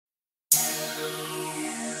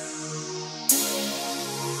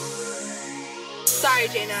She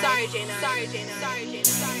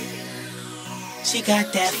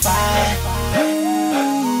got that fire.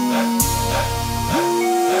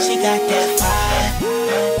 She got that fire.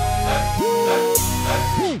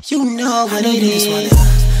 You know what it is.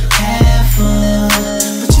 Have fun,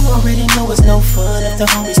 but you already know it's no fun if the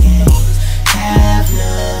homies can't have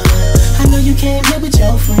none. I know you came here with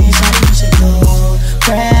your friends, so we should go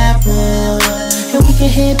grab one, and we can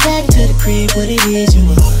head back to the crib. What it is,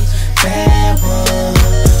 you a bad one.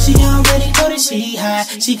 She already know that she hot.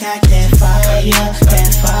 She got that fire, that fire,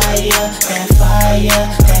 that fire,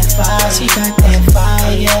 that fire. She got that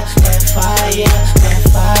fire, that fire, that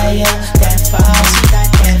fire, that fire. She got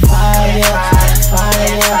that fire, that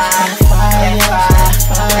fire, that fire, that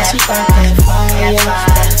fire. She got that fire,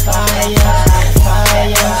 that fire, that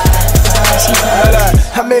fire.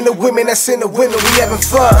 I'm in the women, that's in the women, we having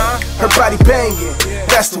fun. Her body banging,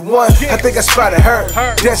 that's the one. I think I spotted her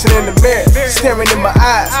dancing in the mirror, staring in my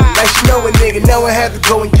eyes like she know a nigga, know I had to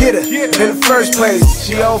go and get her. In the first place,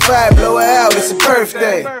 she on fire, blow her out, it's a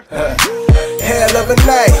birthday. Hell of a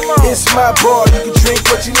night, it's my bar, you can drink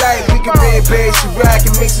what you like. We can red bag, she rock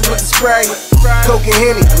and mix it with the Sprite, Coke and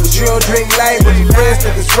Henny, but you don't drink light. With your friends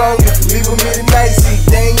think it's wrong if you leave with me tonight. See,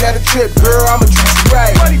 they ain't got a trip, girl, I'ma treat you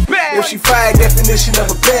right. If she fire, definition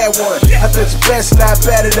of a bad one. I thought your best not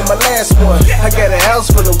better than my last one. I got a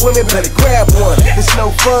house full of women, better grab one. It's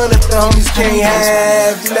no fun if the homies can't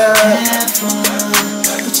have none.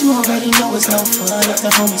 But you already know it's no fun if the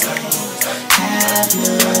homies can't have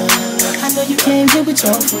none. I know you came here with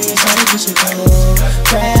your friends, so we should go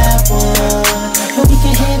grab one, and we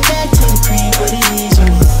can head back to the crib. What it is, you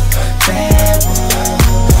a bad one.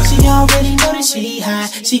 She already know that she hot.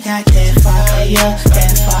 She got that fire,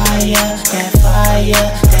 that fire, that fire,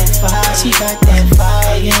 that fire. She got that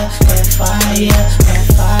fire, that fire, that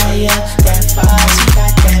fire, that fire. She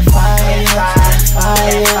got that fire, that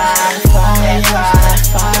fire, that fire, that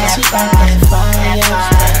fire. She got that fire,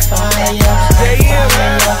 that fire, that fire.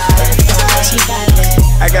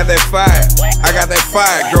 I got that fire, I got that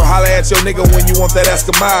fire. Girl, holla at your nigga when you want that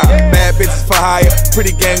Escamille. Bad bitches for hire,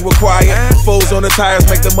 pretty gang required. Foes on the tires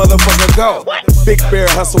make the motherfucker go. Big bear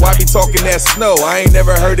hustle, I be talking that snow. I ain't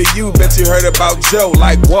never heard of you, bet you heard about Joe.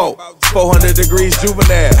 Like whoa, 400 degrees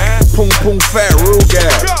juvenile. Poom poom fat rule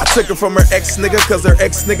gal. I took her from her ex nigga, cause her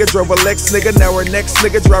ex nigga drove a Lex nigga. Now her next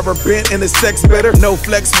nigga drive her bent and his sex better. No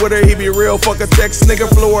flex with her, he be real, fuck a text nigga.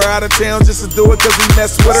 Flew her out of town just to do it cause he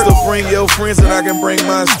mess with her. So bring your friends and I can bring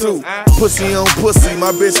mine too. Pussy on pussy,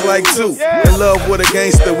 my bitch like two. In love with a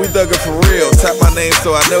gangster, we dug her for real. Tap my name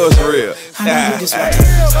so I know it's real. I know you just want to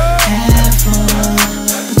have fun,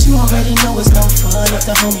 but you already know it's no fun if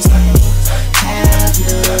the homies can't have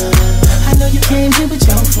none. I know you came here with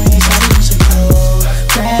your friends, so we should go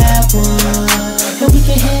grab one, and we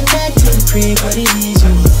can head back to the crib. What it is, you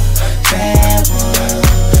a bad one.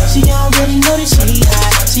 She already know that she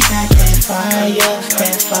hot. She got that fire,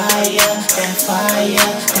 that fire, that fire,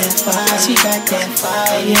 that fire. She got that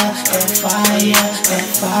fire, that fire,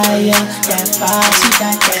 that fire, that fire. She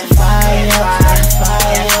got that fire, that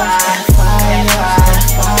fire, that fire, that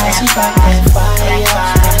fire. She got that fire,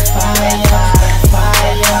 that fire, that fire, that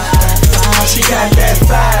fire. She got that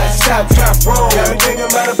fire, stop, drop, roll. Got me thinking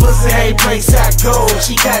about a pussy, hey, place I go.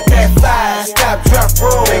 She got that fire, stop, drop,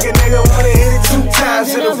 roll. Make a nigga wanna hit it 2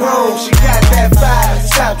 times in a row. She got that fire,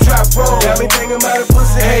 stop, drop, roll. Got me thinking about a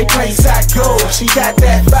pussy, hey, place I go. She got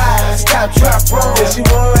that fire, stop, drop, roll. And she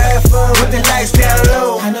wanna have fun with the lights down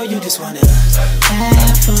low. I know you just wanna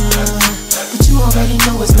have fun, but you already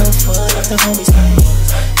know it's no fun if the homies can't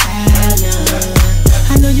have none.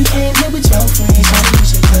 I know you came here with your friends, so we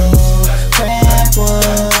should go grab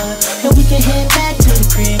one, and we can head back to the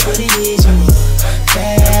crib. What it is, you a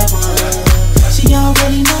bad one. She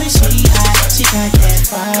already know that she hot. She got that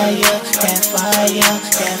fire, that fire,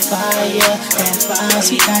 that fire, that fire.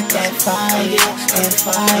 She got that fire, that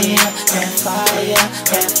fire, that fire,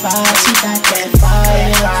 that fire. She got that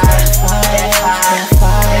fire, that fire, that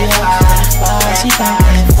fire, that fire. She got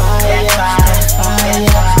that fire, that fire,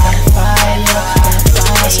 that fire, that fire.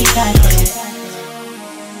 She got that.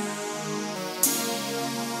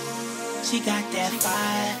 She got that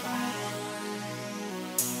fire.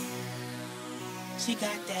 She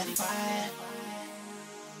got that fire.